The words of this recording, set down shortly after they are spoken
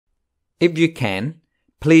If you can,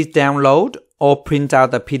 please download or print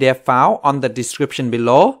out the PDF file on the description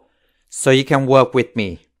below so you can work with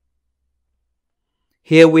me.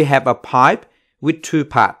 Here we have a pipe with two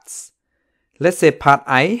parts. Let's say part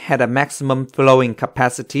A had a maximum flowing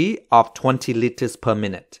capacity of 20 liters per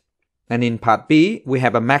minute. And in part B, we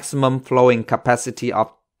have a maximum flowing capacity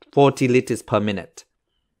of 40 liters per minute.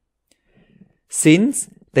 Since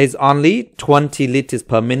there's only 20 liters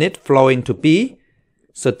per minute flowing to B,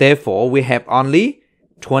 so therefore we have only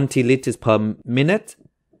 20 liters per minute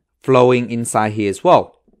flowing inside here as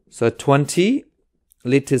well. So 20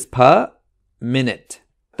 liters per minute.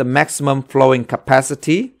 The maximum flowing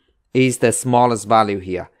capacity is the smallest value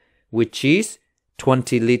here, which is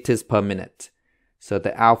 20 liters per minute. So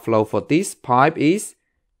the outflow for this pipe is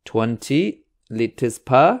 20 liters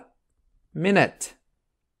per minute.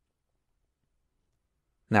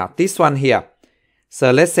 Now this one here.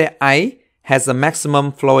 So let's say A has a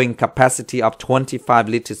maximum flowing capacity of 25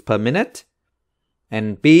 liters per minute,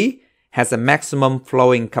 and B has a maximum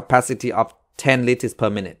flowing capacity of 10 liters per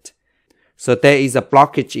minute. So there is a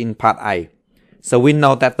blockage in part A. So we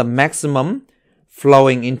know that the maximum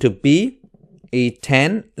flowing into B is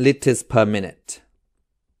 10 liters per minute.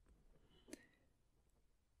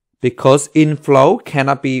 Because inflow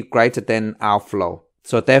cannot be greater than outflow.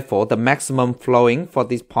 So therefore the maximum flowing for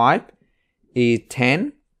this pipe is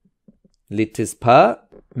 10 liters per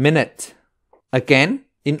minute. Again,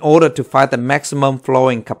 in order to find the maximum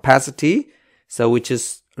flowing capacity, so we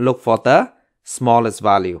just look for the smallest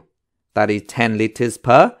value. That is 10 liters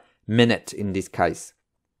per minute in this case.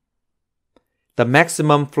 The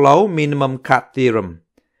maximum flow minimum cut theorem.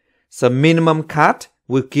 So minimum cut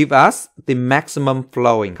will give us the maximum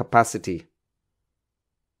flowing capacity.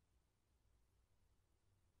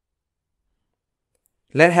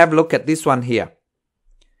 Let's have a look at this one here.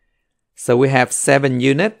 So we have 7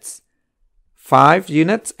 units, 5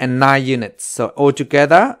 units, and 9 units. So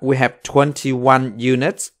altogether, we have 21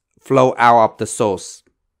 units flow out of the source.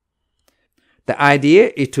 The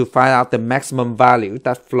idea is to find out the maximum value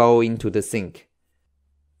that flow into the sink.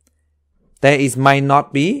 Might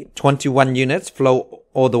not be 21 units flow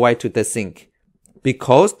all the way to the sink,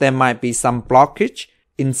 because there might be some blockage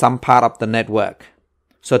in some part of the network.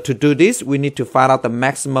 So to do this, we need to find out the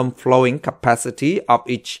maximum flowing capacity of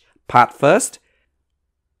each part first.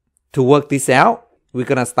 To work this out, we're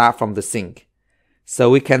going to start from the sink. So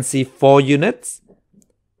we can see 4 units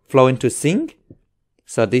flow into sink.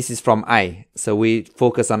 So this is from A. So we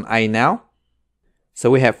focus on A now.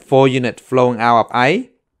 So we have 4 units flowing out of A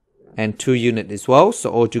and 2 units as well.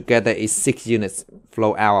 So altogether is 6 units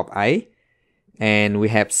flow out of A. And we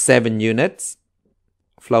have 7 units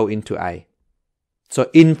flow into A. So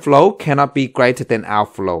inflow cannot be greater than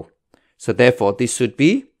outflow. So therefore this should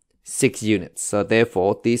be 6 units. So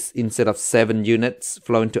therefore this, instead of 7 units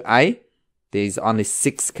flow into A, there is only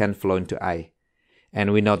 6 can flow into A.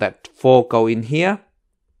 And we know that 4 go in here,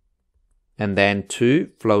 and then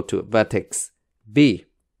 2 flow to vertex B.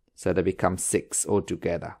 So they become 6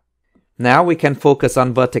 altogether. Now we can focus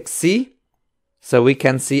on vertex C. So we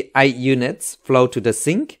can see 8 units flow to the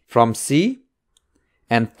sink from C,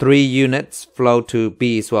 and 3 units flow to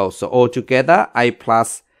B as well. So altogether, A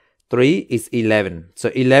plus 3 is 11. So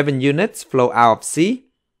 11 units flow out of C,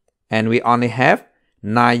 and we only have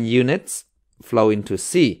 9 units flow into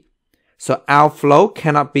C. So outflow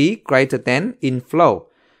cannot be greater than inflow.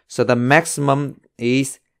 So the maximum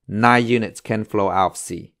is 9 units can flow out of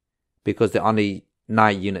C, because there are only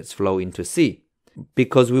 9 units flow into C.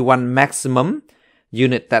 Because we want maximum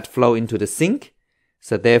unit that flow into the sink,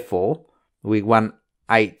 so therefore we want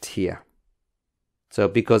 8 here. So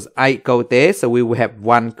because 8 go there, so we will have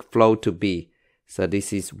 1 flow to B. So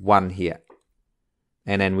this is 1 here.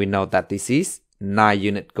 And then we know that this is 9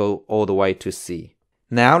 unit go all the way to C.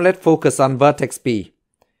 Now let's focus on vertex B.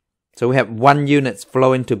 So we have 1 unit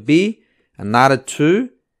flow into B, another 2,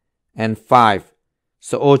 and 5.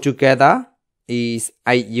 So altogether is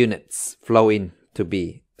 8 units flow in to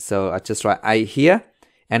B. So I just write 8 here,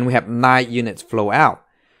 and we have 9 units flow out.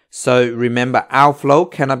 So remember, outflow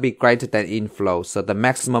cannot be greater than inflow. So the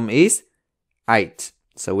maximum is 8.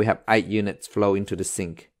 So we have 8 units flow into the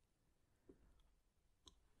sink.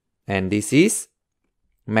 And this is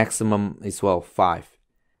maximum as well, 5.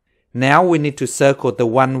 Now we need to circle the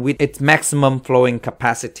one with its maximum flowing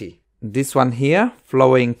capacity. This one here,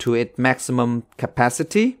 flowing to its maximum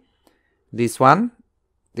capacity. This one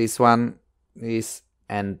is,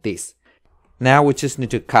 and this. Now we just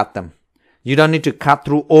need to cut them. You don't need to cut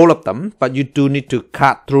through all of them, but you do need to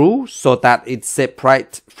cut through so that it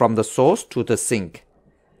separates from the source to the sink.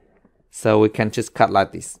 So we can just cut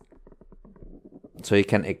like this. So you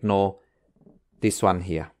can ignore this one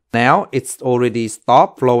here. Now it's already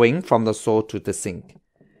stopped flowing from the source to the sink.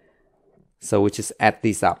 So we just add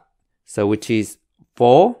this up. So which is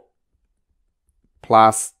 4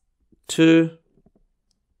 plus 2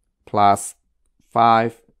 plus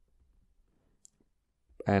 5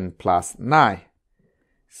 and plus 9.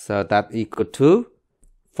 So that equal to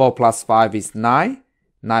 4 plus 5 is 9.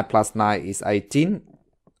 9 plus 9 is 18.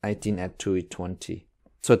 18 add 2 is 20.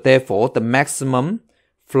 So therefore, the maximum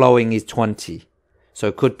flowing is 20. So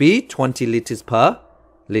it could be 20 liters per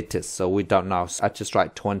liter. So we don't know. So I just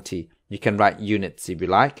write 20. You can write units if you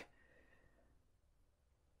like.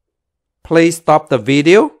 Please stop the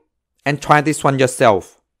video and try this one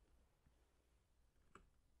yourself.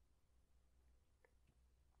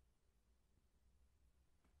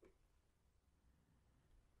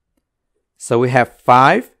 So we have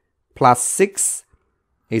 5 plus 6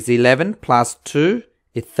 is 11 plus 2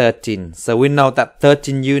 is 13. So we know that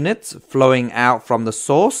 13 units flowing out from the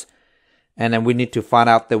source. And then we need to find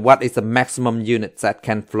out what is the maximum units that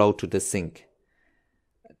can flow to the sink.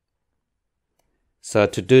 So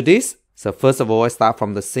to do this, so first of all, I start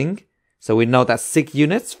from the sink. So we know that 6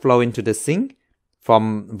 units flow into the sink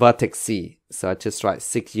from vertex C. So I just write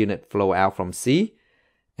 6 units flow out from C.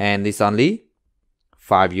 And it's only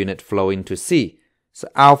 5 units flow into C. So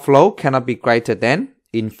outflow cannot be greater than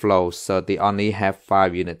inflow. So they only have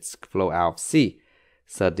 5 units flow out of C.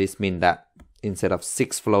 So this means that instead of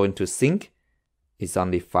 6 flow into sink, it's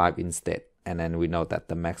only 5 instead. And then we know that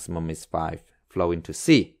the maximum is 5 flow into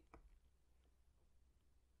C.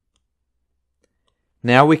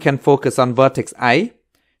 Now we can focus on vertex A.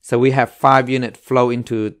 So we have 5 units flow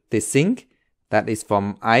into the sink. That is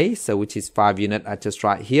from A, so which is 5 units. I just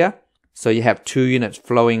write here. So you have 2 units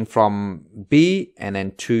flowing from B and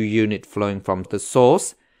then 2 units flowing from the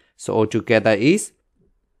source. So altogether is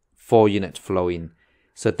 4 units flow in.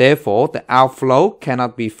 So therefore, the outflow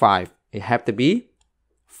cannot be 5. It have to be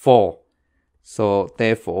 4. So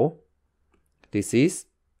therefore, this is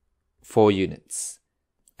 4 units.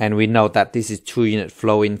 And we know that this is 2 units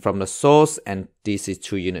flow in from the source and this is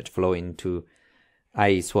 2 units flow into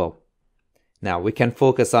A as well. Now we can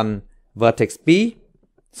focus on vertex B.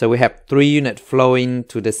 So we have 3 units flowing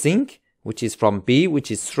to the sink, which is from B, which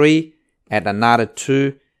is 3, and another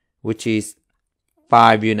 2, which is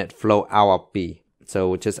 5 units flow out of B.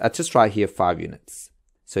 So I just write here 5 units,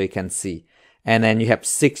 so you can see. And then you have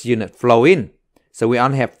 6 units flow in. So we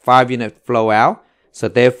only have 5 units flow out. So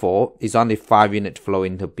therefore, it's only 5 units flow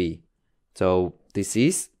into B. So this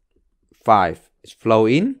is 5. It's flow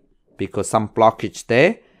in because some blockage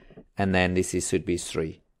there. And then this should be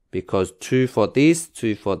 3. Because 2 for this,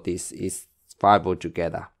 2 for this is 5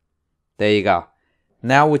 altogether. There you go.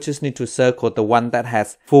 Now we just need to circle the one that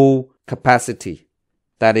has full capacity.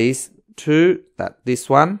 That is 2, this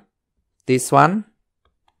one,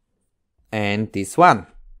 and this one.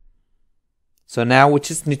 So now we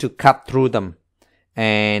just need to cut through them.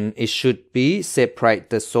 And it should be separate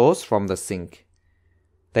the source from the sink.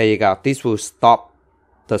 There you go. This will stop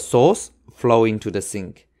the source flowing to the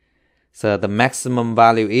sink. So the maximum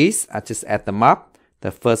value is, I just add them up.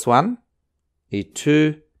 The first one is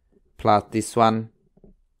 2 plus this one,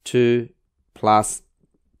 2 plus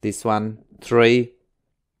this one, 3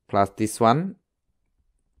 plus this one,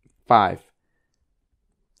 5.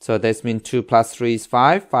 So that means 2 plus 3 is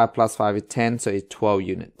 5, 5 plus 5 is 10, so it's 12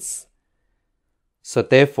 units. So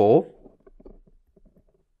therefore,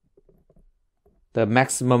 the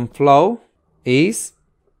maximum flow is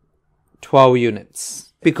 12 units.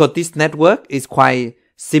 Because this network is quite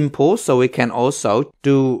simple, so we can also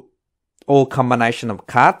do all combination of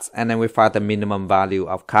cuts and then we find the minimum value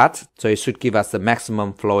of cuts. So it should give us the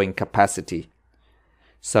maximum flowing capacity.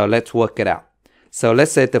 So let's work it out. So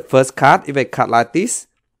let's say the first cut, if I cut like this,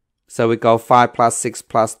 so we go 5 plus 6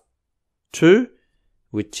 plus 2,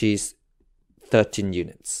 which is 13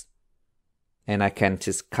 units. And I can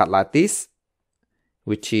just cut like this,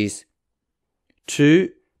 which is 2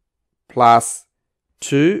 plus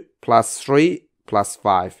 2 plus 3 plus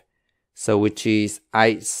 5. So which is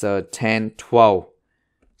 8, so 10, 12.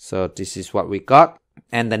 So this is what we got.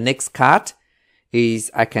 And the next cut is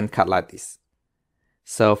I can cut like this.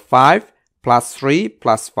 So 5 plus 3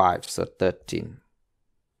 plus 5, so 13.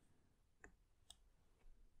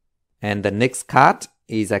 And the next cut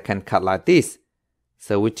is I can cut like this.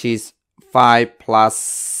 So which is 5 plus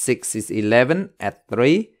 6 is 11, add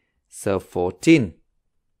 3, so 14.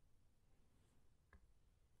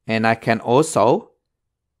 And I can also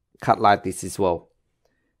cut like this as well.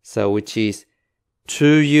 So which is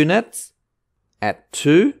 2 units, add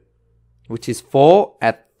 2, which is 4,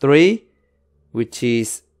 add 3, which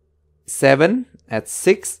is 7, add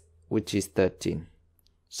 6, which is 13.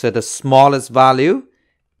 So the smallest value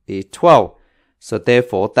is 12. So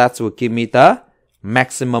therefore, that will give me the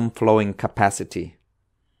maximum flowing capacity.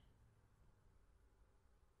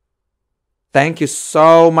 Thank you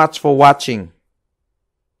so much for watching.